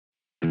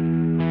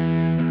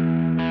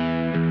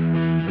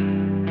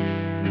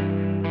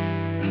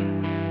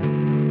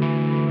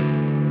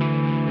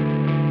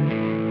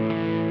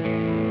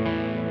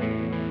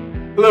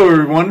Hello,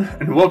 everyone,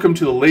 and welcome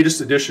to the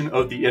latest edition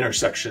of The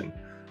Intersection,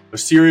 a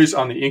series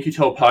on the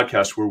IQT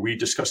Podcast where we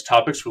discuss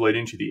topics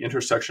relating to the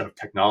intersection of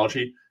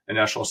technology and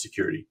national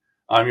security.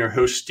 I'm your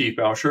host, Steve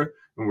Bowsher,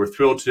 and we're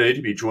thrilled today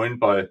to be joined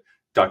by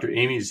Dr.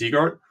 Amy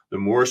Zegart, the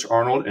Morris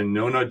Arnold and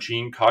Nona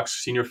Jean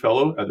Cox Senior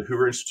Fellow at the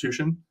Hoover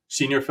Institution,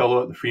 Senior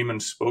Fellow at the Freeman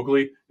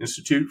Spogli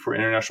Institute for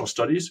International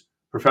Studies,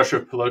 Professor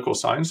of Political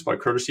Science by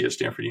courtesy at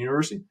Stanford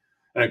University,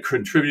 and a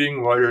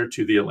contributing writer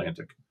to The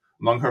Atlantic.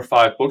 Among her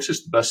 5 books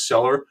is the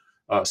bestseller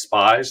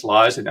Spies,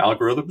 Lies, and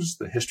Algorithms,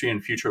 The History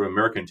and Future of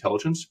American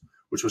Intelligence,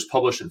 which was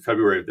published in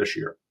February of this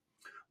year.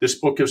 This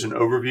book gives an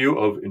overview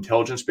of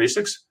intelligence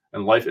basics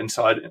and life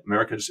inside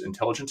America's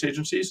intelligence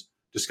agencies,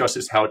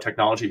 discusses how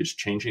technology is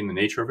changing the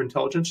nature of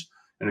intelligence,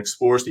 and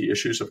explores the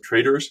issues of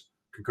traitors,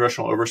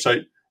 congressional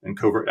oversight, and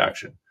covert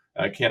action.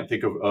 I can't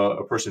think of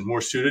a person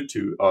more suited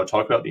to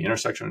talk about the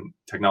intersection of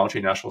technology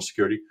and national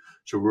security,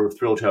 so we're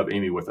thrilled to have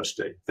Amy with us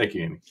today. Thank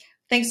you, Amy.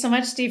 Thanks so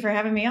much, Steve, for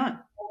having me on.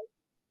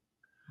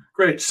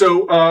 Great.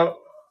 So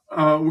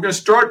we're going to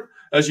start,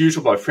 as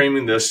usual, by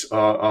framing this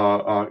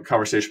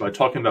conversation by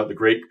talking about the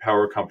great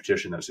power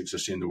competition that's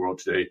existing in the world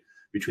today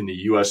between the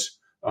U.S.,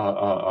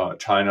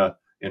 China,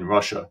 and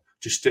Russia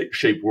to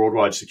shape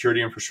worldwide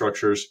security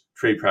infrastructures,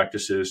 trade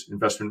practices,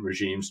 investment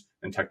regimes,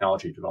 and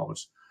technology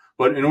developments.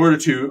 But in order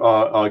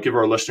to give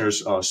our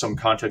listeners some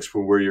context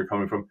for where you're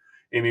coming from,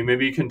 Amy,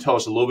 maybe you can tell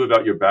us a little bit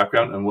about your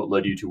background and what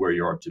led you to where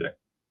you are today.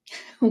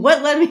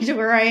 What led me to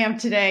where I am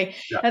today?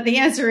 Yeah. The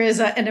answer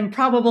is an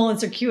improbable and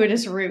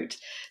circuitous route.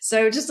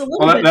 So just a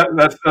little bit.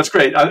 That's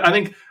great. I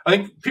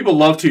think people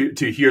love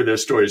to hear their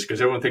stories because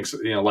everyone thinks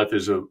life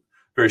is a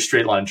very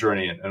straight line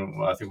journey,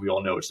 and I think we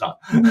all know it's not.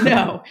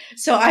 No.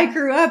 So I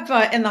grew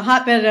up in the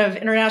hotbed of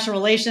international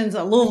relations,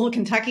 Louisville,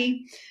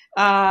 Kentucky.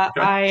 Okay.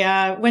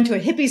 I went to a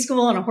hippie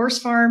school and a horse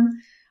farm.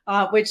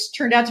 Which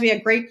turned out to be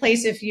a great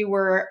place if you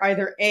were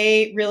either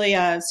A, really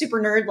a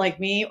super nerd like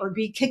me, or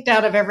B, kicked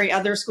out of every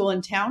other school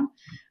in town.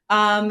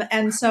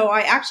 And so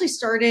I actually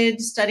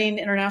started studying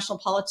international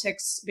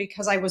politics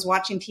because I was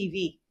watching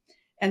TV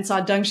and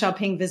saw Deng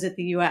Xiaoping visit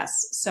the US.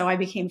 So I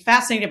became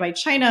fascinated by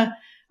China,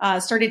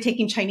 started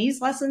taking Chinese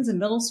lessons in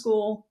middle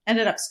school,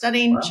 ended up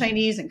studying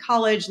Chinese in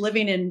college,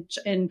 living in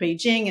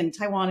Beijing and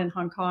Taiwan and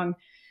Hong Kong.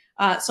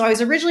 So I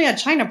was originally a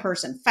China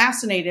person,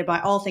 fascinated by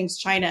all things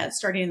China,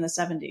 starting in the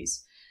 70s.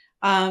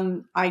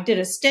 I did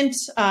a stint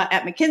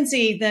at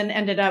McKinsey, then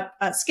ended up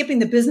skipping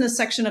the business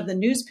section of the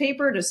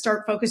newspaper to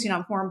start focusing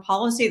on foreign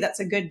policy.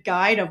 That's a good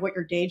guide of what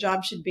your day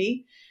job should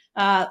be.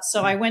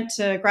 So I went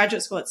to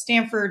graduate school at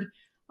Stanford,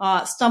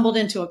 stumbled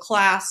into a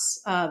class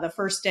the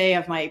first day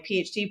of my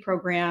PhD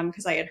program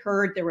because I had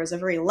heard there was a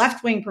very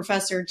left-wing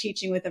professor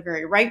teaching with a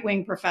very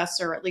right-wing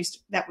professor. At least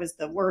that was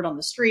the word on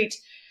the street.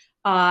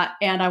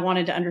 And I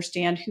wanted to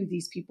understand who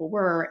these people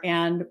were.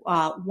 And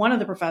one of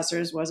the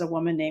professors was a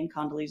woman named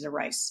Condoleezza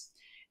Rice.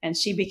 And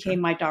she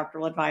became my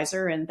doctoral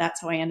advisor. And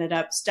that's how I ended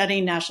up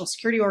studying national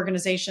security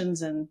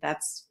organizations. And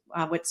that's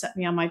what set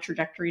me on my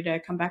trajectory to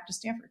come back to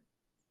Stanford.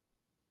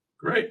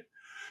 Great.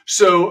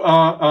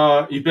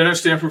 So you've been at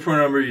Stanford for a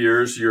number of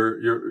years.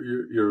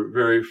 You're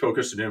very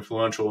focused and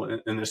influential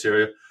in this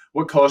area.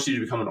 What caused you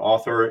to become an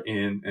author,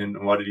 and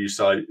why did you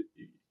decide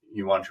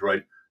you wanted to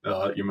write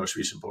your most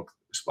recent book,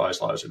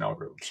 Spies, Lies, and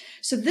Algorithms?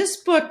 So this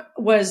book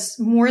was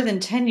more than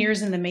 10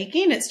 years in the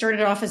making. It started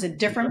off as a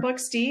different book,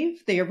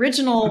 Steve. The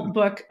original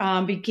book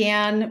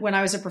began when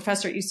I was a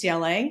professor at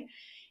UCLA,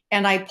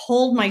 and I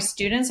polled my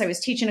students. I was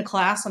teaching a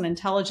class on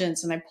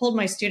intelligence, and I polled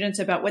my students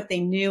about what they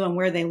knew and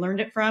where they learned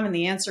it from. And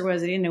the answer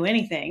was they didn't know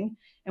anything,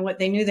 and what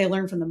they knew they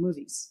learned from the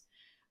movies.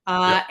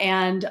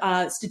 And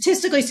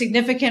statistically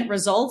significant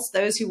results,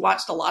 those who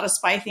watched a lot of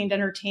spy-themed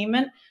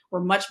entertainment were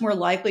much more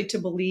likely to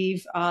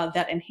believe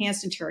that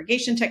enhanced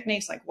interrogation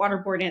techniques like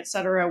waterboarding, et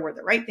cetera, were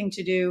the right thing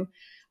to do.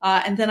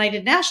 And then I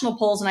did national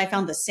polls and I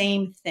found the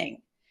same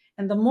thing.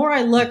 And the more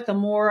I looked, the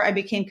more I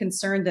became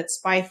concerned that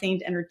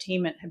spy-themed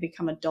entertainment had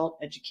become adult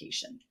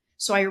education.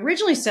 So I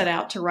originally set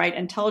out to write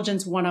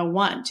Intelligence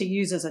 101 to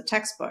use as a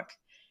textbook.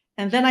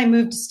 And then I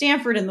moved to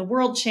Stanford and the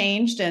world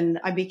changed and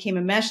I became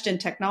enmeshed in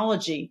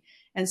technology.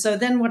 And so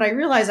then what I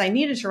realized I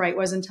needed to write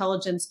was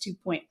Intelligence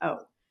 2.0.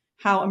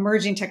 How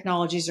emerging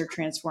technologies are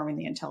transforming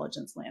the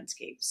intelligence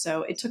landscape.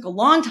 So it took a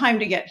long time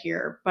to get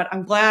here, but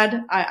I'm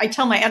glad, I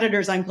tell my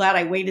editors, I'm glad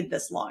I waited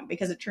this long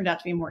because it turned out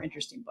to be a more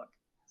interesting book.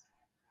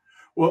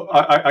 Well,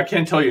 I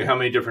can't tell you how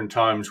many different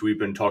times we've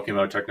been talking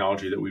about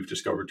technology that we've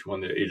discovered to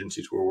one of the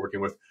agencies we're working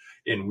with.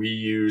 And we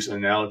use an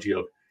analogy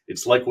of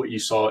it's like what you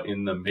saw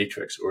in the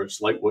Matrix, or it's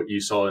like what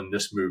you saw in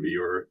this movie,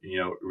 or,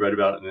 read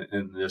about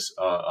in this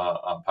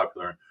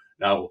popular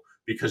novel.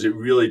 Because it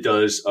really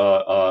does,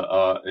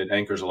 it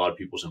anchors a lot of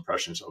people's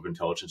impressions of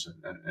intelligence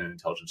and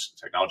intelligence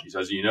technologies.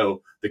 As you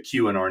know, the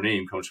Q in our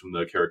name comes from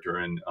the character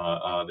in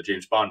the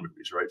James Bond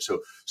movies, right? So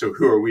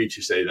who are we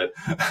to say that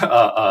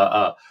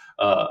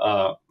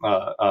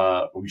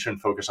we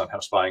shouldn't focus on how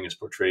spying is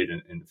portrayed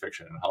in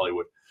fiction in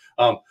Hollywood?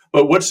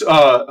 But what's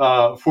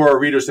for our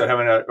readers that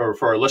haven't, or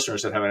for our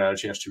listeners that haven't had a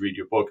chance to read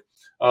your book,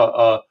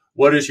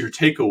 what is your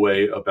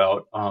takeaway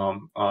about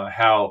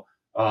how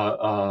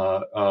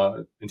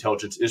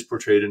intelligence is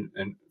portrayed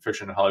in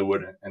fiction and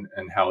Hollywood,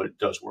 and how it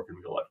does work in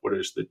real life? What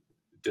is the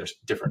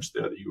difference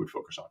there that you would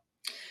focus on?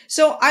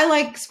 So I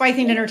like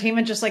spy-themed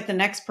entertainment just like the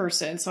next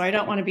person. So I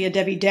don't want to be a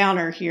Debbie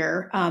Downer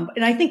here.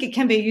 And I think it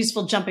can be a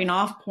useful jumping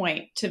off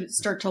point to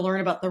start to learn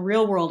about the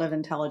real world of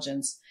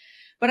intelligence.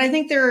 But I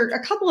think there are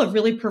a couple of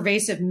really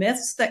pervasive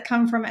myths that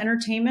come from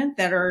entertainment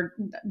that are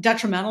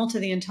detrimental to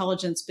the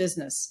intelligence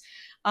business.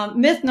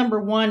 Myth number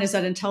one is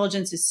that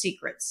intelligence is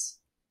secrets.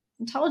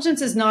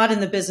 Intelligence is not in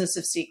the business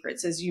of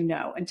secrets, as you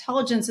know.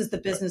 Intelligence is the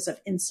business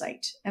of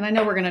insight. And I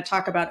know we're going to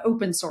talk about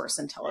open source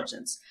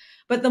intelligence.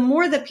 But the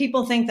more that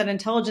people think that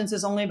intelligence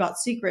is only about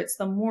secrets,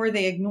 the more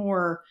they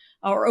ignore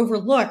or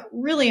overlook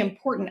really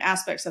important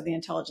aspects of the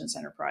intelligence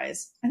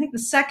enterprise. I think the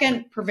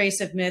second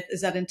pervasive myth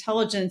is that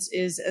intelligence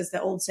is, as the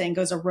old saying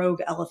goes, a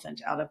rogue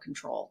elephant out of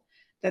control,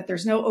 that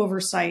there's no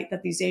oversight,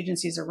 that these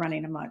agencies are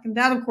running amok. And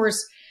that, of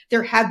course,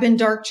 there have been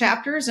dark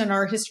chapters in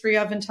our history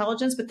of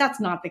intelligence, but that's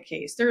not the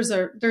case. There's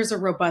a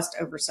robust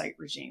oversight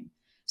regime.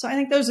 So I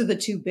think those are the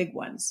two big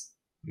ones.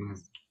 Mm-hmm.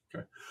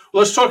 Okay.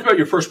 Well, let's talk about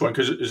your first point,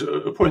 because it's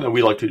a point that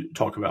we like to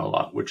talk about a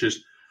lot, which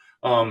is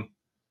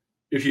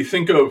if you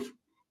think of,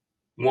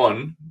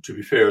 one, to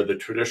be fair, the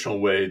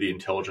traditional way the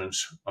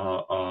intelligence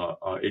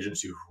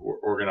agency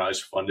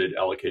organized, funded,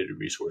 allocated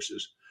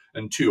resources,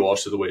 and two,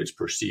 also the way it's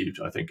perceived,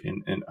 I think,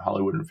 in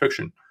Hollywood and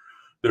fiction,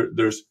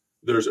 there's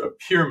a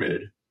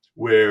pyramid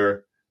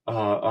where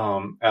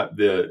at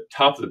the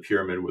top of the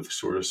pyramid, with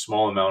sort of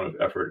small amount of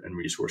effort and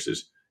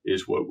resources,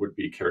 is what would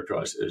be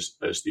characterized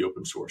as the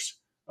open source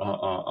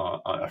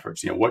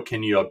efforts. What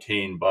can you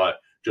obtain by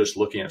just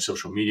looking at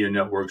social media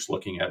networks,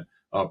 looking at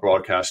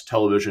broadcast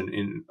television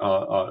in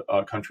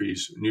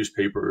countries,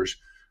 newspapers,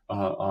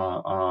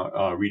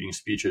 reading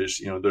speeches,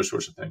 those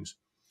sorts of things.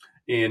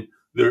 And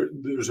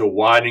there's a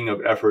widening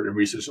of effort and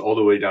resources all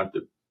the way down to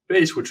the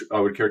base, which I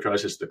would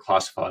characterize as the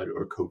classified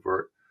or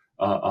covert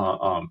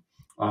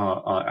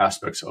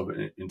aspects of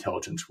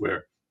intelligence,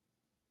 where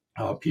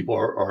people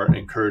are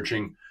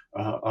encouraging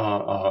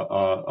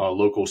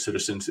local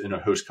citizens in a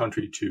host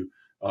country to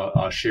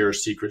share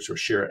secrets or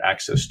share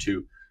access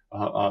to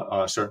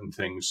certain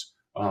things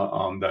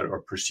that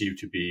are perceived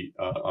to be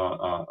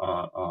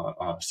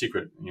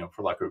secret,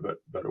 for lack of a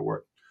better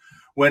word.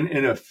 When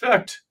in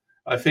effect,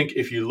 I think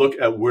if you look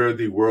at where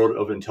the world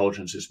of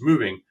intelligence is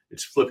moving,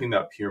 it's flipping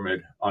that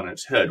pyramid on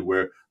its head,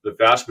 where the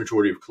vast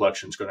majority of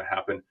collection is going to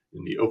happen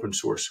in the open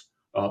source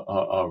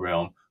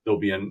realm. There'll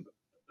be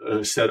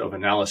a set of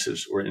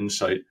analysis or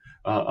insight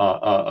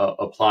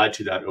applied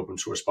to that open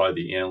source by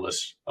the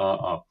analysts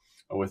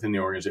within the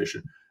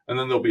organization. And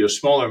then there'll be a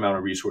smaller amount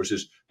of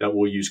resources that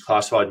will use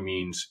classified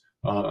means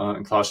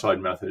and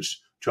classified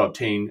methods to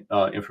obtain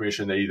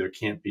information that either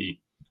can't be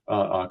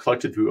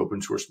collected through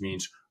open source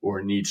means or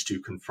needs to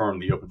confirm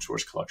the open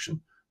source collection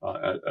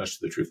as to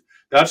the truth.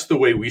 That's the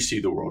way we see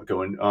the world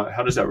going.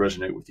 How does that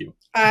resonate with you?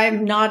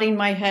 I'm nodding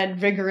my head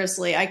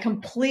vigorously. I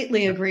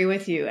completely agree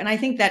with you. And I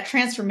think that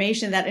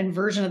transformation, that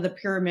inversion of the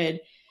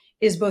pyramid,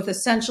 is both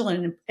essential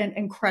and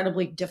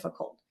incredibly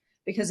difficult.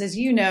 Because as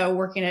you know,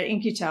 working at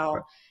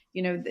In-Q-Tel,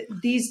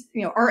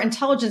 our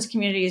intelligence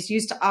community is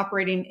used to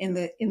operating in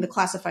the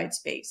classified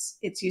space.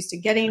 It's used to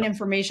getting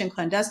information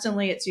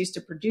clandestinely. It's used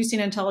to producing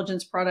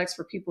intelligence products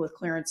for people with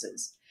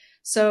clearances.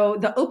 So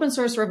the open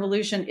source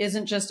revolution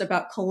isn't just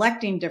about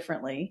collecting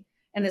differently,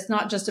 and it's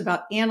not just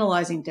about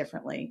analyzing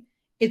differently.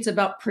 It's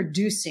about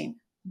producing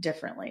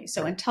differently.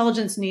 So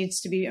intelligence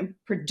needs to be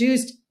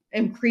produced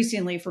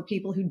increasingly for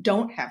people who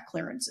don't have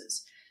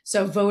clearances.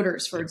 So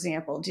voters, for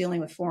example,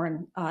 dealing with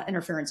foreign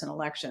interference in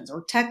elections,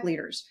 or tech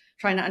leaders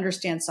trying to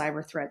understand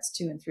cyber threats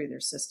to and through their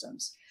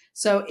systems.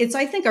 So it's,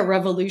 I think, a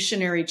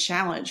revolutionary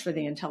challenge for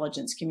the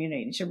intelligence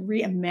community to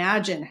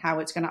reimagine how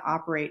it's going to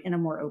operate in a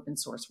more open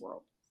source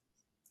world.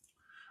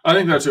 I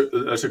think that's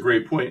a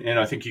great point, and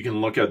I think you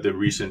can look at the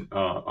recent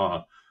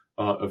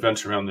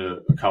events around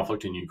the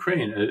conflict in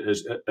Ukraine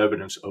as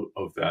evidence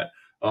of that.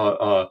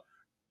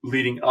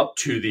 Leading up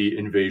to the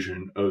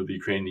invasion of the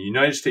Ukraine, the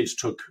United States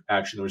took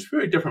action that was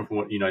very different from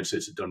what the United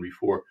States had done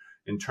before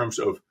in terms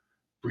of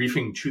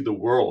briefing to the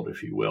world,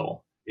 if you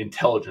will,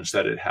 intelligence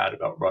that it had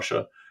about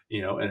Russia,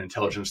 and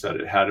intelligence that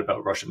it had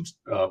about Russia's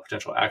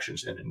potential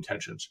actions and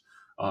intentions.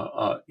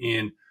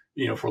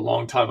 For a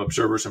long time,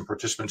 observers and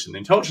participants in the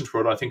intelligence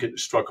world, I think it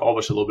struck all of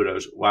us a little bit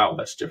as, wow,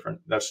 that's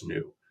different, that's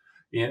new.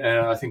 And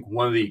I think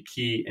one of the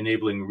key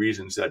enabling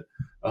reasons that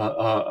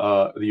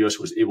the U.S.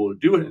 was able to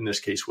do it in this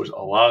case was a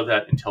lot of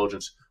that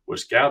intelligence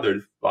was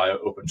gathered via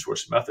open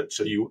source methods.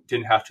 So you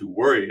didn't have to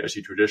worry, as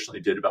you traditionally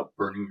did, about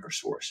burning your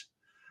source,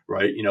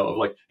 right? Of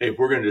like, hey, if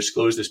we're going to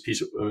disclose this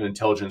piece of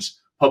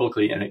intelligence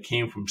publicly and it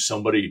came from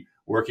somebody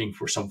working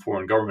for some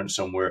foreign government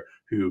somewhere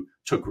who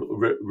took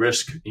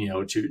risk,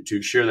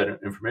 to share that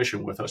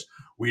information with us,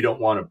 we don't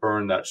want to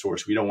burn that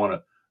source. We don't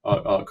want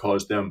to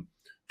cause them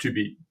to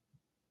be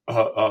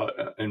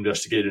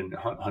investigated and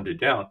hunted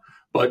down.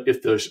 But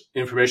if the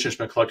information has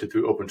been collected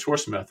through open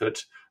source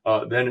methods,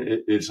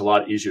 then it's a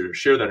lot easier to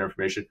share that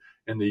information.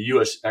 And the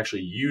U.S.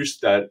 actually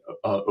used that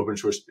open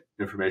source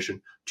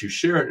information to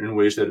share it in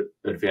ways that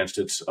advanced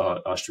its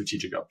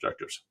strategic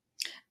objectives.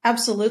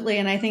 Absolutely.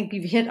 And I think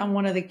you've hit on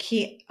one of the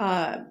key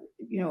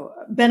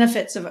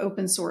benefits of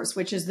open source,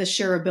 which is the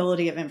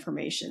shareability of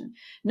information,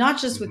 not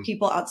just with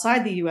people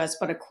outside the U.S.,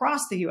 but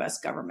across the U.S.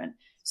 government.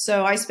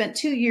 So I spent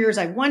 2 years,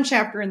 I have one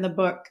chapter in the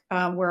book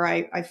where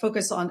I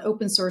focus on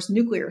open source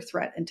nuclear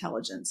threat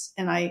intelligence.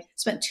 And I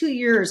spent 2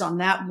 years on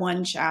that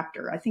one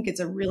chapter. I think it's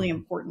a really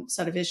important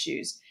set of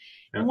issues.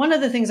 Yeah. And one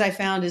of the things I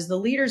found is the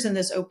leaders in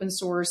this open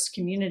source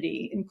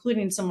community,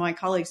 including some of my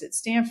colleagues at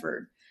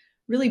Stanford,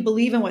 really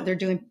believe in what they're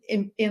doing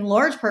in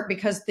large part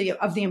because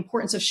of the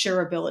importance of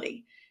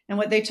shareability. And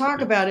what they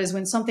talk about is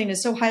when something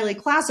is so highly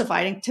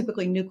classified, and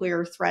typically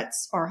nuclear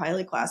threats are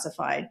highly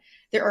classified,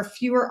 there are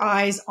fewer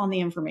eyes on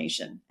the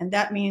information. And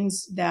that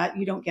means that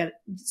you don't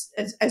get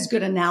as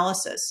good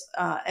analysis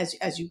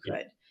as you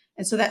could.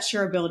 And so that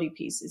shareability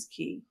piece is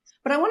key.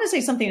 But I want to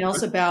say something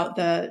else about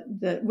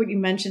what you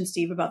mentioned,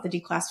 Steve, about the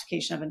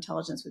declassification of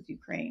intelligence with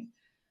Ukraine.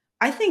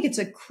 I think it's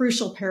a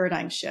crucial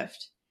paradigm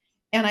shift.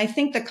 And I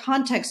think the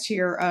context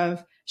here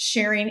of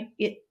sharing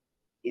it,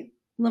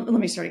 let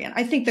me start again.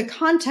 I think the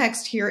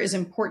context here is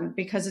important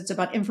because it's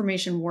about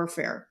information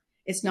warfare.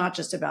 It's not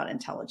just about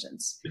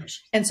intelligence. Yes.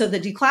 And so the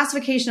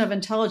declassification of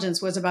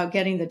intelligence was about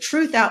getting the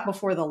truth out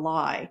before the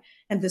lie.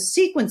 And the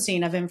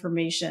sequencing of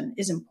information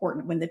is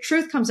important. When the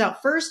truth comes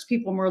out first,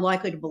 people are more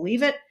likely to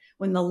believe it.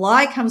 When the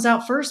lie comes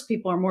out first,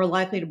 people are more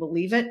likely to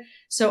believe it.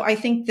 So I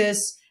think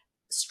this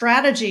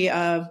strategy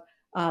of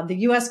the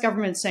U.S.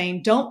 government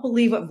saying, don't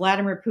believe what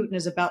Vladimir Putin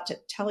is about to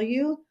tell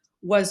you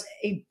was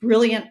a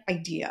brilliant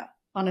idea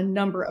on a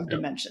number of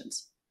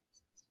dimensions.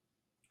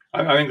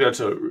 I think that's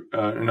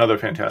another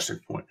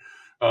fantastic point.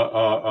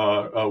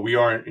 We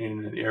are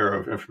in an era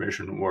of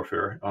information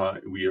warfare.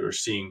 We are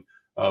seeing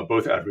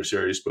both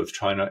adversaries, both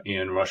China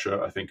and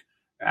Russia, I think,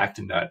 act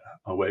in that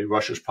way.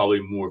 Russia's probably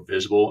more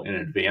visible and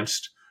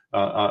advanced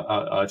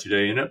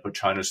today in it, but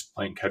China's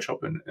playing catch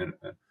up and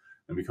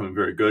becoming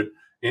very good.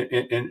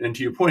 And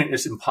to your point,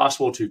 it's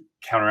impossible to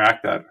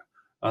counteract that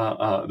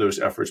those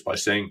efforts by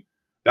saying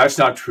that's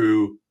not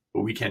true,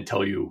 but we can't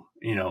tell you,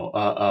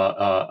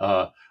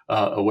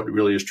 what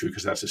really is true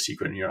because that's a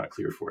secret and you're not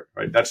clear for it,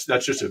 right? That's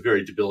just a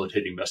very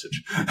debilitating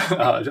message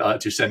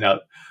to send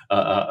out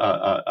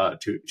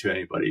to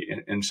anybody.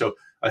 And so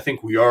I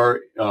think we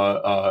are,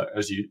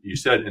 as you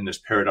said, in this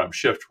paradigm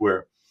shift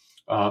where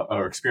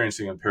are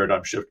experiencing a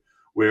paradigm shift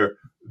where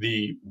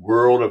the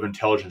world of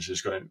intelligence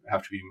is going to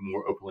have to be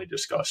more openly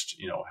discussed.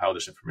 How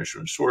this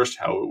information was sourced,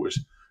 how it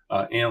was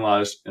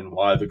analyzed, and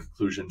why the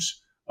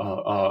conclusions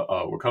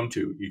were come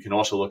to. You can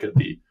also look at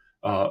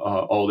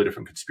all the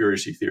different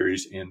conspiracy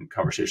theories and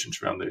conversations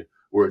around the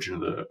origin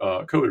of the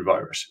COVID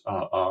virus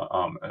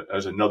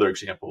as another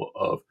example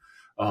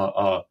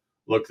of,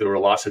 look, there were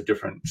lots of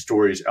different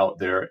stories out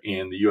there,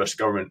 and the U.S.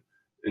 government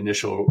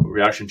initial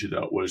reaction to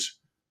that was,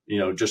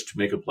 just to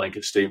make a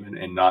blanket statement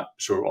and not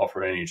sort of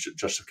offer any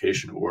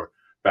justification or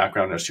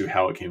background as to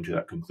how it came to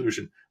that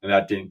conclusion. And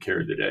that didn't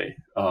carry the day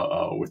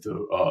with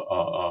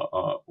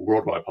the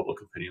worldwide public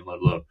opinion, let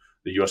alone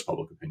the U.S.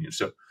 public opinion.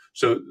 So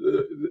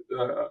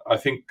I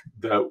think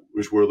that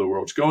was where the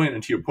world's going.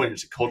 And to your point,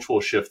 it's a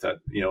cultural shift that,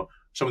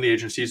 some of the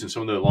agencies and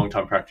some of the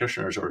longtime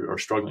practitioners are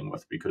struggling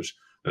with because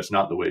that's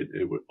not the way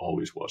it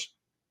always was.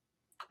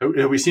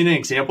 Have we seen any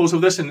examples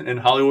of this in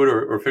Hollywood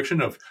or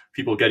fiction of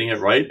people getting it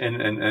right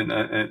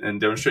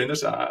and demonstrating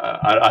this?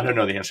 I don't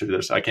know the answer to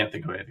this. I can't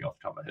think of anything off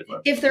the top of my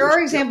head. If there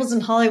are examples in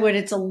Hollywood,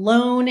 it's a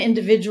lone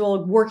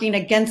individual working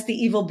against the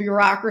evil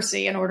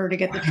bureaucracy in order to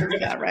get the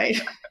truth out,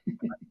 right?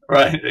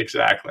 Right.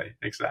 Exactly.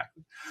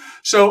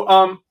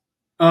 So,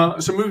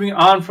 so moving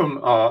on from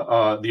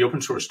the open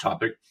source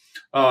topic,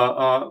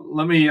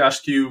 let me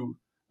ask you,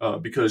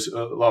 because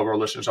a lot of our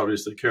listeners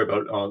obviously care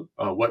about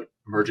what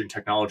emerging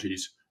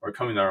technologies are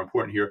coming that are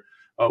important here.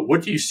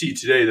 What do you see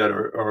today that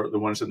are the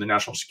ones that the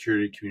national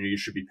security community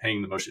should be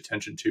paying the most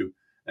attention to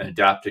and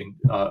adapting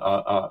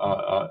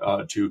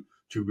to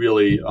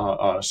really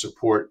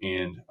support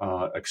and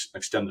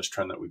extend this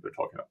trend that we've been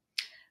talking about?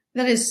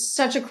 That is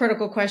such a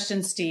critical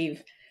question,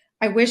 Steve.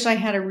 I wish I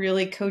had a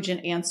really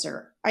cogent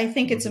answer. I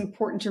think it's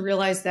important to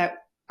realize that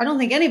I don't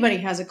think anybody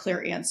has a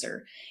clear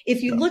answer.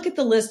 If you look at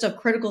the list of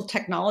critical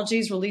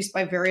technologies released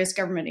by various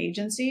government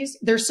agencies,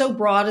 they're so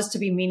broad as to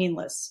be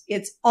meaningless.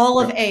 It's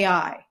all of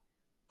AI,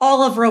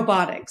 all of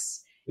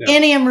robotics,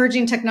 any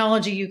emerging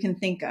technology you can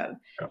think of.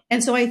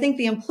 And so I think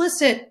the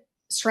implicit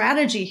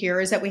strategy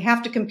here is that we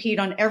have to compete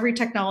on every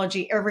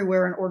technology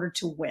everywhere in order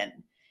to win.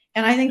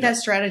 And I think that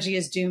strategy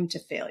is doomed to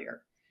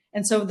failure.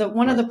 And so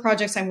one of the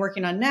projects I'm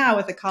working on now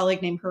with a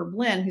colleague named Herb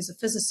Lin, who's a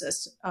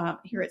physicist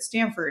here at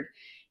Stanford,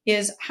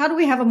 is how do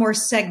we have a more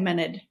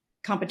segmented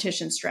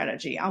competition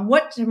strategy on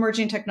what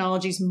emerging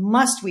technologies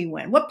must we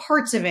win? What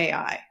parts of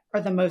AI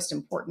are the most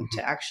important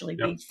to actually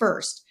be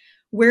first?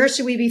 Where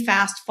should we be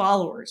fast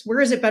followers? Where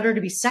is it better to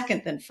be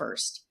second than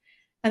first?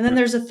 And then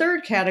there's a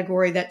third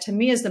category that to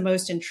me is the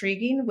most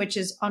intriguing, which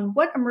is on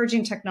what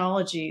emerging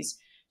technologies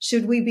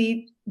should we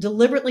be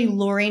deliberately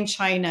luring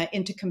China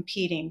into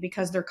competing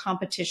because they're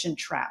competition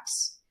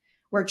traps,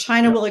 where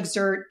China will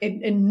exert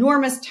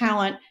enormous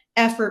talent,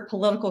 effort,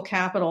 political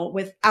capital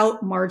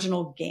without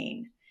marginal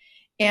gain.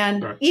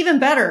 And even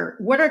better,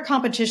 what are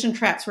competition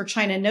traps where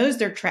China knows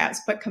they're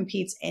traps but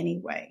competes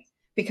anyway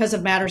because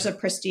of matters of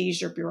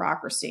prestige or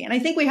bureaucracy? And I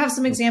think we have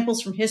some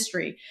examples from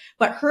history,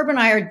 but Herb and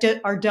I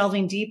are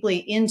delving deeply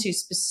into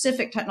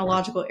specific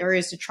technological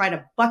areas to try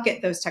to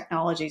bucket those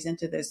technologies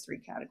into those three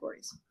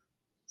categories.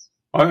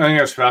 I think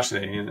that's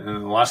fascinating. And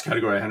the last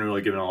category I hadn't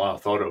really given a lot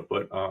of thought of,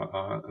 but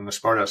and the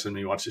smartass in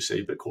me wants to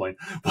say Bitcoin,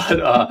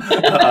 but I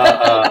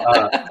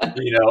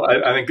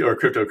think, or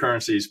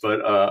cryptocurrencies,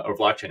 but or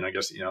blockchain, I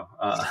guess,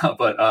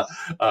 but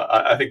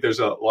I think there's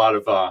a lot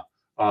of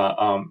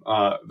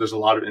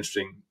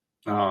interesting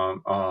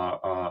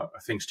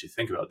things to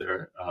think about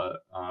there,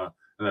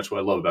 and that's what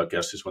I love about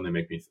guests is when they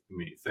make me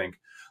think.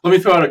 Let me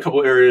throw out a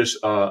couple areas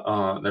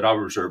that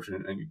I've observed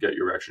and get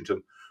your reaction to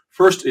them.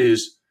 First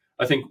is,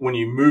 I think when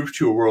you move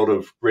to a world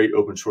of great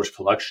open source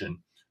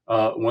collection,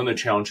 one of the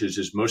challenges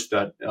is most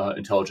of that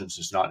intelligence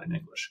is not in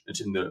English.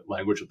 It's in the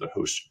language of the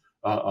host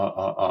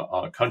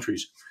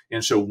countries.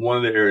 And so one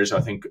of the areas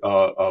I think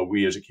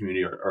we as a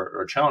community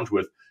are challenged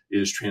with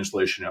is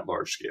translation at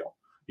large scale.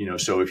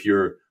 So if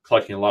you're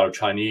collecting a lot of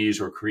Chinese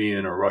or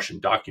Korean or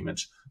Russian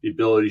documents, the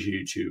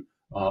ability to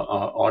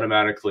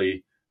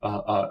automatically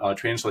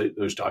translate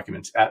those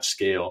documents at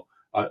scale,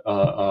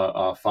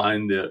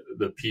 find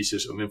the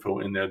pieces of info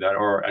in there that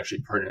are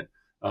actually pertinent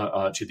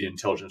to the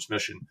intelligence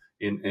mission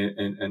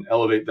and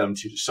elevate them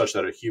to such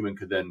that a human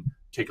could then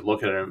take a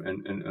look at them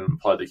and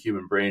apply the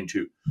human brain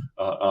to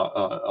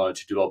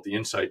develop the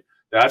insight.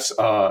 That's,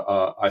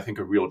 I think,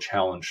 a real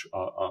challenge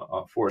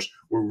for us.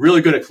 We're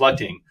really good at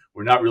collecting.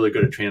 We're not really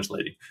good at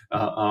translating.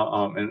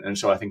 And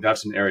so I think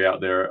that's an area out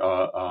there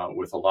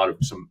with a lot of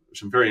some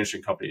very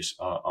interesting companies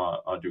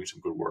doing some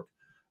good work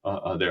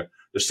there.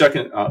 The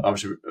second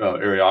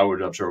area I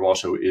would observe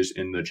also is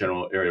in the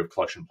general area of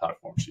collection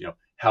platforms.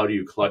 How do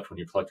you collect when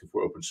you're collecting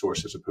for open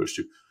source as opposed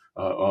to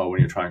when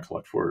you're trying to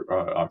collect for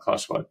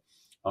classified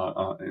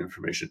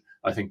information?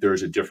 I think there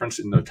is a difference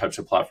in the types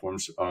of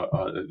platforms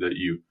that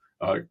you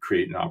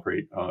create and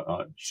operate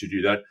to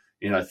do that.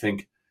 And I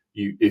think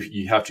if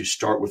you have to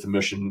start with a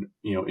mission,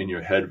 in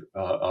your head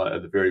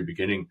at the very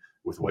beginning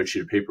with a white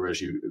sheet of paper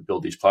as you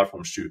build these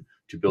platforms to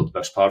build the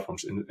best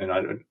platforms. And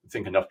I don't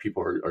think enough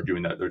people are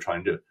doing that. They're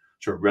trying to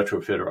sort of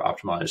retrofit or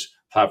optimize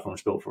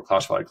platforms built for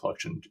classified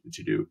collection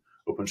to do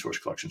open source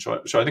collection. So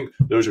I think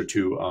those are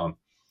two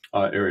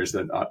areas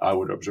that I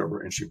would observe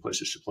are interesting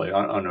places to play.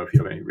 I don't know if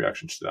you have any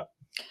reactions to that.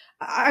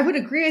 I would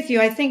agree with you.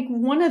 I think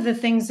one of the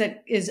things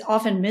that is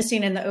often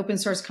missing in the open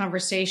source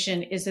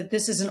conversation is that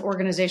this is an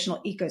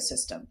organizational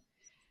ecosystem.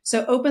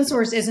 So open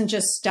source isn't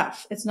just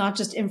stuff. It's not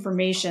just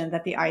information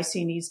that the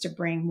IC needs to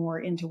bring more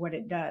into what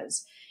it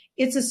does.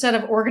 It's a set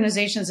of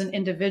organizations and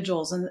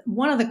individuals. And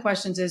one of the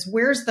questions is,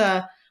 where's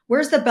the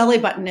belly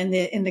button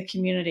in the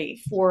community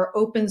for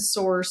open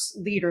source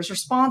leaders,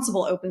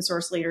 responsible open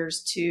source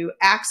leaders to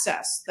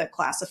access the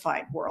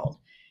classified world?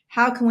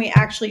 How can we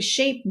actually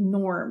shape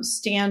norms,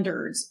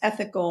 standards,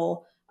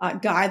 ethical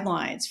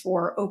guidelines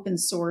for open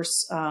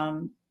source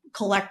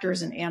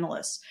collectors and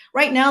analysts?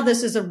 Right now,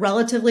 this is a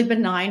relatively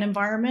benign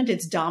environment.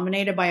 It's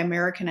dominated by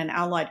American and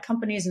allied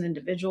companies and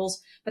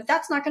individuals, but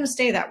that's not going to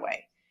stay that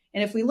way.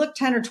 And if we look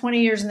 10 or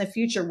 20 years in the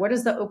future, what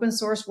does the open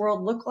source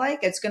world look like?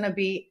 It's going to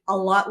be a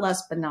lot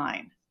less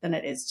benign than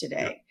it is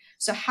today. Yeah.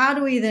 So how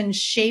do we then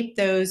shape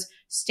those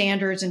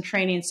standards and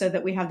training so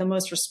that we have the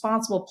most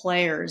responsible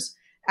players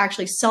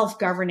actually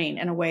self-governing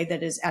in a way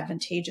that is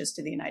advantageous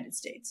to the United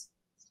States?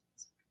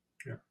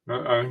 Yeah,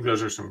 I think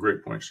those are some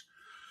great points.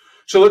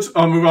 So let's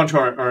move on to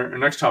our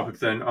next topic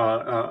then.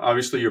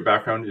 Obviously, your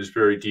background is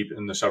very deep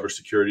in the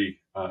cybersecurity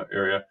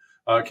area.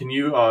 Can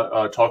you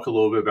talk a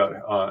little bit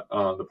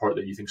about the part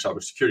that you think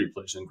cybersecurity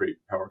plays in great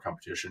power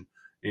competition?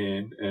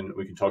 And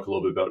we can talk a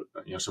little bit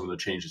about some of the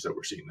changes that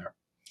we're seeing there.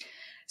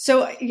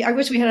 So I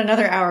wish we had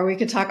another hour. We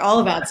could talk all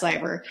about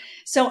cyber.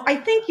 So I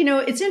think,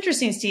 it's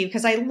interesting, Steve,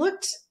 because I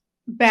looked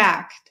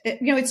back,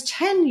 it's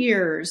 10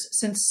 years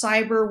since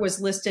cyber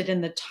was listed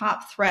in the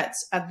top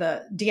threats at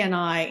the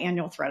DNI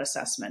annual threat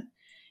assessment.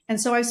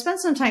 And so I've spent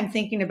some time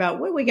thinking about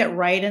what do we get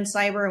right in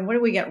cyber and what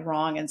do we get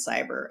wrong in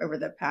cyber over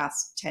the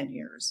past 10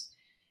 years.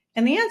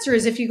 And the answer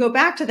is, if you go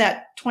back to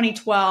that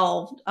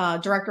 2012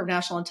 Director of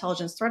National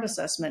Intelligence Threat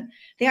Assessment,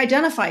 they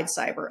identified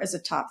cyber as a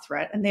top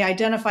threat, and they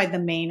identified the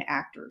main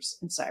actors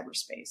in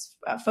cyberspace,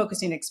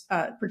 focusing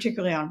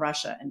particularly on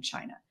Russia and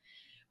China.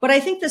 But I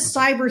think the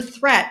cyber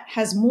threat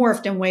has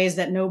morphed in ways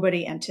that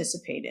nobody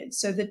anticipated.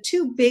 So the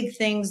two big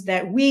things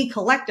that we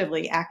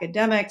collectively,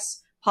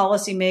 academics,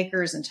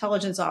 policymakers,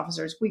 intelligence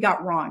officers, we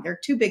got wrong. There are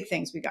two big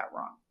things we got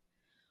wrong.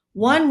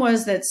 One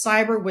was that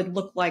cyber would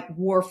look like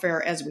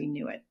warfare as we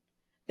knew it,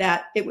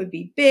 that it would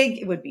be big,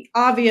 it would be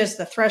obvious,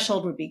 the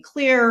threshold would be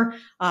clear.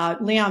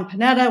 Leon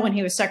Panetta, when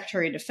he was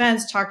Secretary of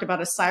Defense, talked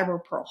about a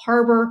cyber Pearl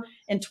Harbor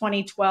in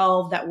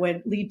 2012 that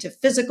would lead to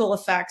physical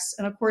effects.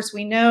 And of course,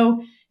 we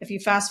know if you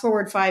fast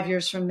forward 5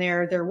 years from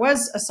there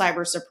was a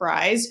cyber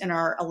surprise in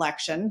our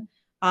election,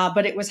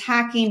 but it was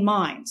hacking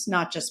minds,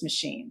 not just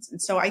machines. And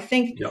so I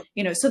think,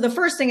 so the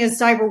first thing is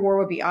cyber war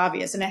would be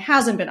obvious, and it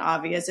hasn't been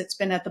obvious. It's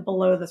been at the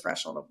below the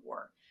threshold of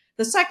war.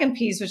 The second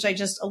piece, which I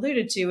just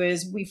alluded to,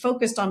 is we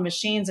focused on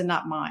machines and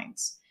not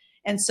minds.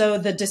 And so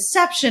the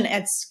deception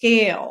at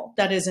scale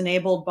that is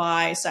enabled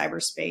by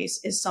cyberspace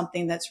is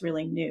something that's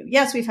really new.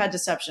 Yes, we've had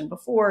deception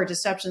before.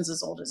 Deception's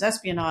as old as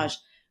espionage,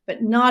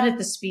 but not at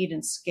the speed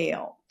and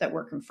scale that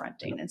we're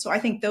confronting. And so I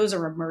think those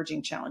are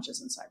emerging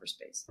challenges in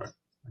cyberspace. Right.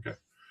 Okay.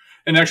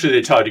 And actually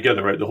they tie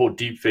together, right? The whole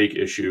deep fake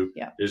issue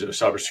is a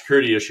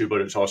cybersecurity issue, but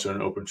it's also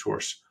an open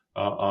source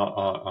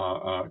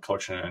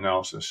collection and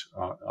analysis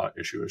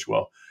issue as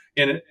well.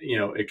 And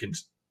it can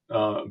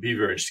be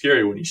very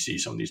scary when you see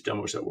some of these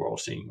demos that we're all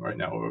seeing right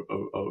now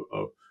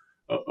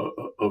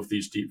of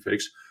these deep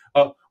fakes.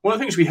 One of the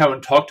things we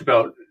haven't talked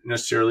about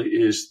necessarily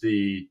is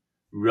the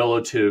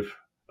relative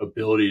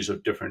abilities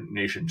of different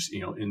nations,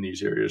 in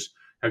these areas.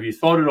 Have you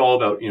thought at all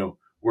about,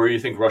 where you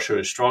think Russia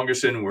is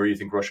strongest in, where you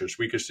think Russia is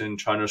weakest in,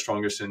 China's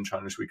strongest in,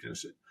 China's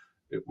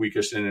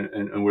weakest in,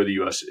 and where the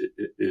U.S.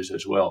 is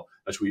as well,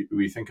 as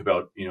we think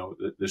about,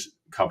 this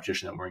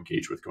competition that we're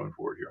engaged with going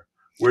forward here?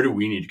 Where do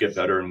we need to get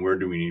better, and where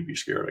do we need to be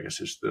scared, I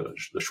guess, is the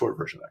short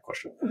version of that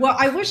question. Well,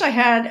 I wish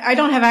I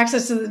don't have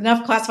access to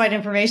enough classified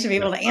information to be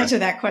able to answer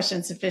that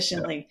question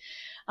sufficiently.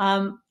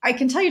 Yeah. I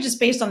can tell you just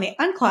based on the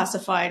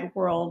unclassified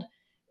world,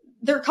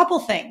 there are a couple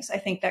things I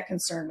think that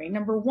concern me.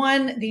 Number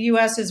one, the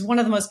U.S. is one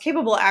of the most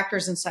capable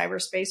actors in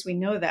cyberspace. We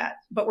know that,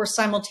 but we're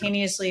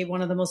simultaneously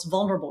one of the most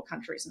vulnerable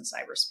countries in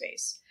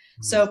cyberspace.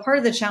 Mm-hmm. So part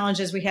of the challenge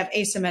is we have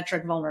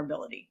asymmetric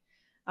vulnerability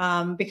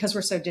because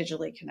we're so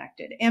digitally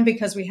connected and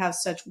because we have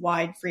such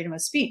wide freedom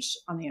of speech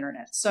on the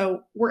internet.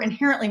 So we're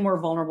inherently more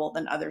vulnerable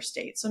than other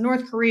states. So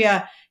North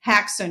Korea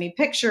hacks Sony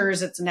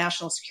Pictures. It's a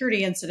national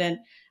security incident.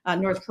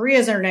 North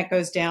Korea's internet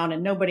goes down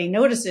and nobody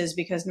notices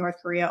because North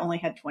Korea only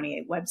had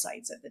 28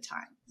 websites at the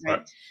time,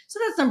 right? So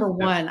that's number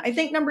one. I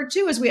think number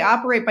two is we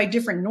operate by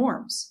different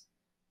norms,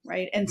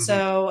 right? And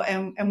so,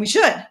 and we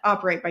should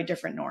operate by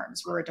different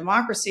norms. We're a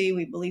democracy.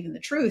 We believe in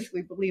the truth.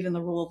 We believe in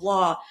the rule of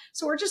law.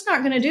 So we're just not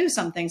going to do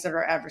some things that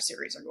our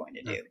adversaries are going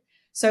to do.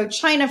 So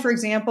China, for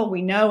example,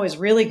 we know is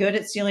really good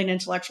at stealing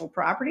intellectual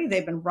property.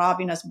 They've been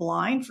robbing us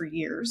blind for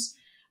years.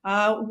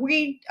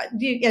 We,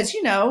 as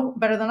you know,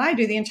 better than I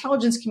do, the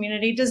intelligence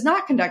community does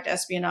not conduct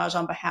espionage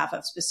on behalf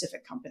of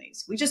specific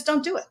companies. We just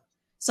don't do it.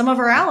 Some of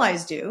our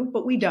allies do,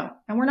 but we don't,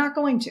 and we're not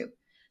going to.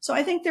 So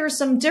I think there are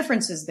some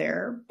differences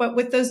there, but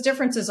with those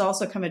differences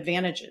also come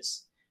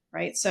advantages,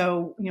 right?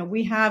 So,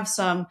 we have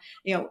some,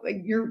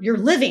 you're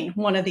living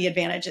one of the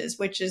advantages,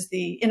 which is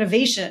the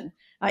innovation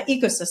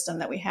ecosystem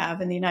that we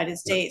have in the United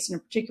States, and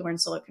in particular in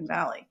Silicon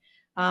Valley.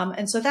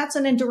 And so that's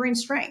an enduring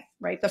strength,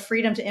 right? The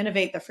freedom to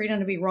innovate, the freedom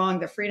to be wrong,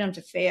 the freedom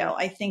to fail,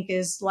 I think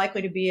is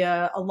likely to be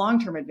a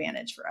long-term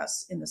advantage for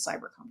us in the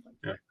cyber conflict.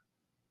 Yeah,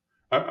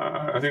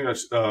 I think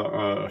that's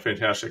a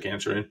fantastic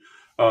answer.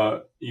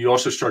 And you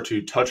also start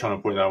to touch on a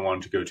point that I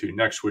wanted to go to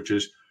next, which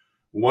is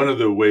one of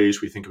the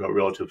ways we think about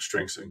relative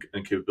strengths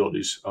and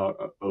capabilities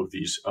of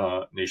these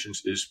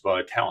nations is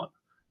by talent,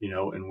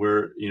 and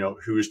where,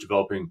 who is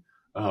developing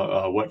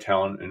what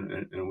talent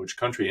in which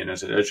country. And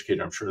as an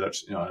educator, I'm sure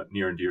that's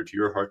near and dear to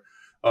your heart.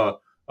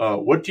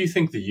 What do you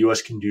think the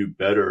U.S. can do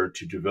better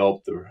to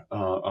develop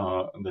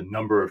the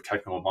number of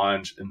technical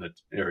minds in the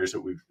areas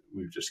that we've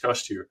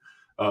discussed here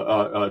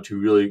to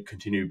really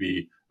continue to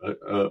be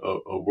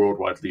a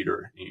worldwide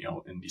leader,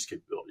 in these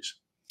capabilities?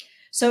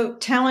 So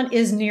talent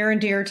is near and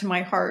dear to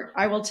my heart.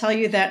 I will tell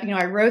you that,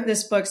 I wrote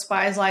this book,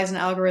 Spies, Lies, and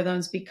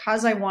Algorithms,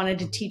 because I wanted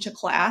to teach a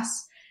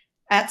class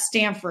at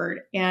Stanford.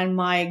 And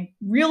my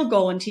real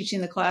goal in teaching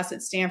the class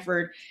at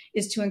Stanford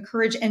is to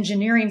encourage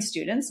engineering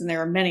students, and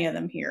there are many of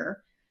them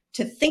here,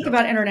 to think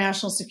about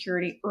international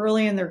security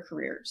early in their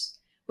careers,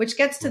 which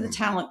gets to the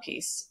talent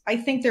piece. I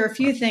think there are a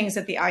few things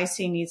that the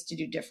IC needs to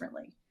do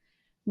differently.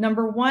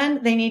 Number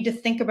one, they need to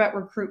think about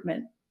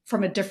recruitment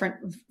from a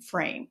different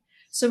frame.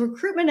 So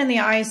recruitment in the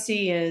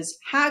IC is,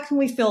 how can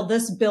we fill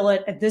this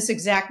billet at this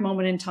exact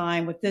moment in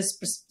time with this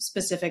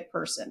specific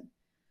person?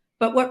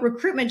 But what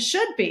recruitment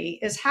should be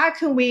is, how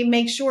can we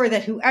make sure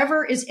that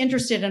whoever is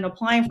interested in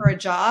applying for a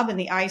job in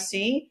the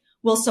IC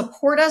will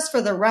support us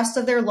for the rest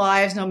of their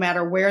lives, no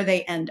matter where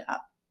they end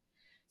up.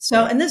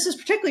 So, and this is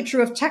particularly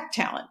true of tech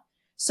talent.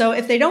 So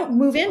if they don't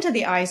move into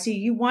the IC,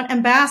 you want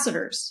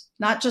ambassadors,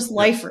 not just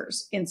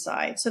lifers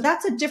inside. So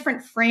that's a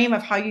different frame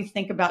of how you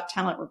think about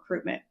talent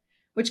recruitment,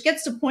 which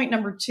gets to point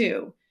number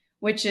two,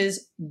 which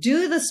is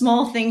do the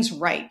small things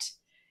right.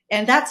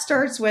 And that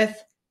starts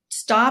with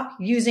stop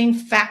using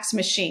fax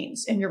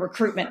machines in your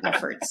recruitment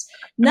efforts.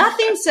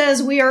 Nothing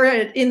says we are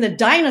in the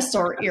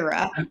dinosaur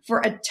era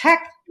for a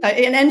tech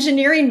an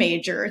engineering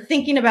major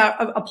thinking about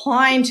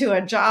applying to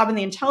a job in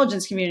the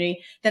intelligence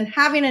community than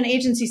having an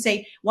agency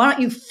say, why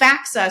don't you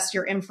fax us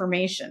your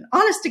information?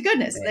 Honest to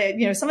goodness,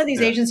 right. Some of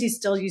these agencies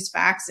still use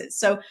faxes.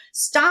 So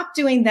stop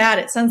doing that.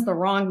 It sends the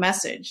wrong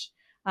message.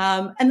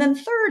 And then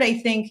third, I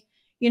think,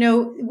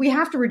 we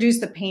have to reduce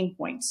the pain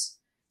points.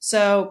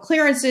 So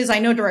clearances, I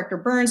know Director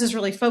Burns is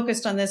really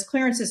focused on this.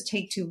 Clearances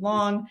take too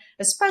long,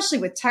 especially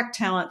with tech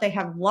talent. They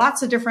have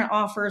lots of different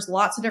offers,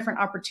 lots of different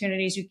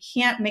opportunities. You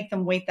can't make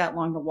them wait that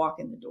long to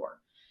walk in the door.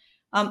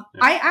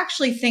 I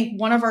actually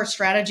think one of our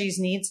strategies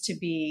needs to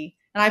be,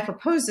 and I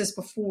proposed this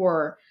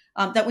before,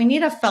 that we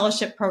need a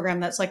fellowship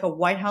program that's like a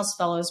White House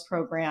Fellows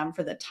program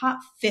for the top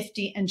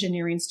 50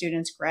 engineering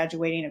students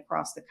graduating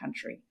across the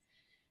country.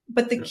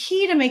 But the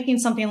key to making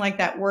something like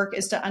that work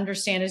is to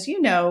understand, as you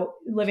know,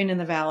 living in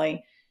the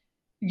Valley,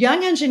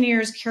 young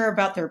engineers care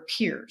about their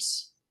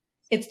peers.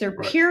 It's their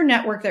peer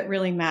network that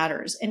really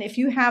matters. And if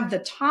you have the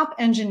top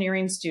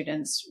engineering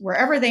students,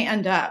 wherever they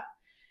end up,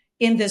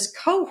 in this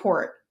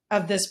cohort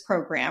of this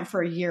program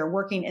for a year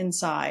working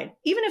inside,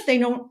 even if they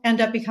don't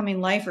end up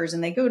becoming lifers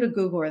and they go to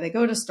Google or they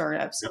go to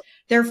startups,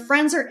 their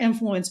friends are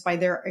influenced by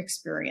their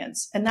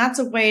experience. And that's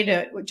a way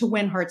to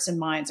win hearts and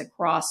minds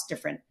across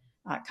different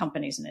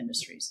companies and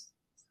industries.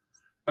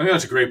 I think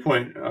that's a great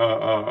point.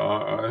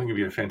 I think it'd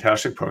be a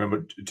fantastic program.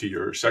 But to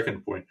your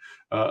second point,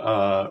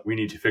 we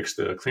need to fix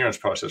the clearance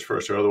process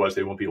first, or otherwise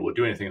they won't be able to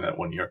do anything in that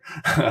 1 year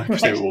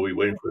because they will be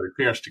waiting for their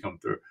clearance to come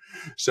through.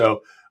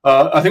 So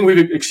I think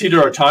we've exceeded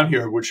our time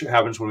here, which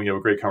happens when we have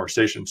a great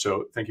conversation.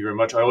 So thank you very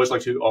much. I always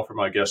like to offer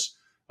my guests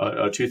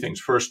two things.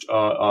 First,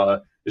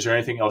 is there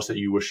anything else that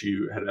you wish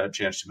you had a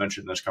chance to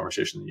mention in this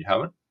conversation that you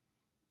haven't?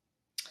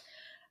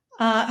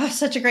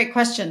 Such a great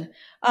question.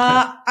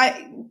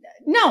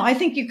 I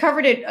think you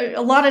covered it,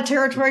 a lot of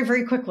territory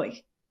very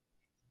quickly.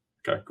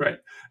 Okay, great.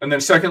 And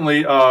then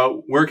secondly,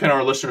 where can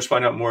our listeners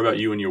find out more about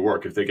you and your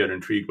work if they get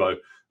intrigued by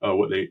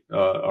what they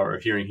are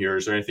hearing here?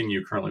 Is there anything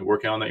you're currently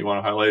working on that you want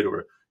to highlight,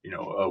 or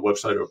a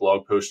website or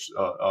blog post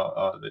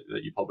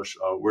that you publish?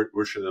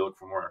 Where should they look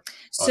for more?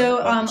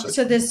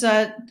 So this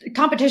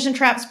competition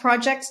traps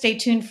project, stay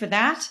tuned for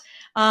that.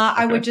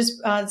 I would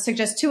just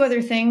suggest two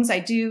other things. I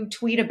do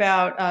tweet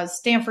about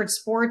Stanford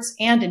sports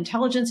and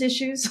intelligence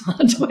issues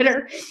on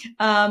Twitter.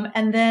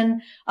 And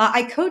then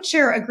I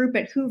co-chair a group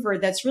at Hoover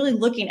that's really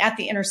looking at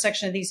the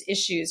intersection of these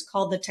issues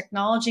called the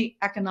Technology,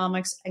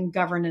 Economics, and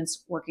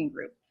Governance Working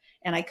Group.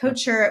 And I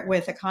co-chair it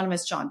with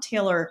economist John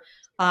Taylor.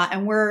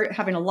 And we're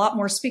having a lot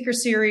more speaker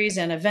series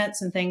and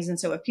events and things. And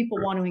so if people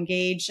want to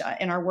engage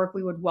in our work,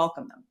 we would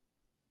welcome them.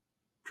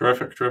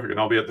 Terrific. And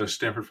I'll be at the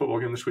Stanford football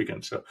game this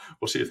weekend, so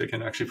we'll see if they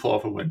can actually pull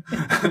off a win.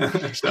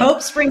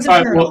 Hope springs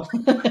eternal.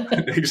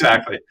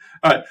 Exactly.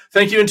 All right.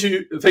 Thank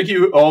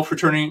you all for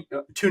tuning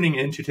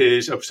in to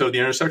today's episode of The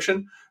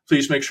Intersection.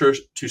 Please make sure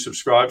to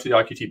subscribe to the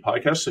IQT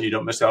Podcast so you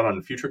don't miss out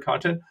on future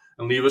content,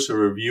 and leave us a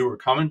review or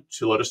comment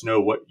to let us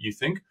know what you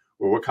think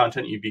or what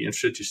content you'd be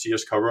interested to see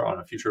us cover on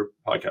a future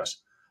podcast.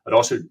 I'd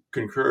also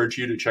encourage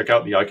you to check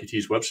out the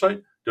IQT's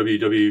website,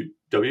 www.iqt.org,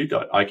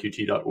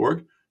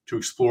 to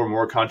explore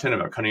more content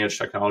about cutting-edge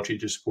technology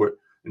to support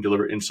and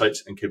deliver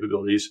insights and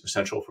capabilities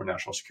essential for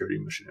national security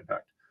and mission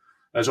impact.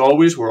 As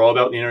always, we're all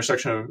about the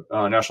intersection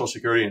of national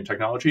security and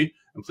technology.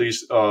 And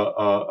please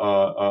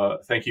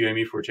thank you,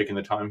 Amy, for taking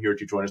the time here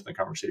to join us in the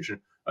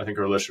conversation. I think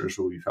our listeners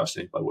will be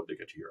fascinated by what they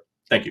get to hear.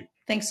 Thank you.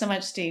 Thanks so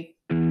much, Steve.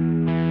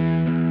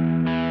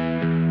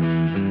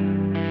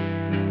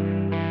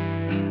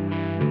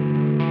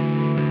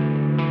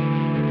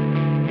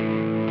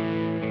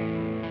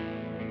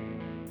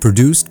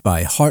 Produced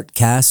by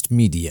Heartcast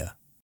Media.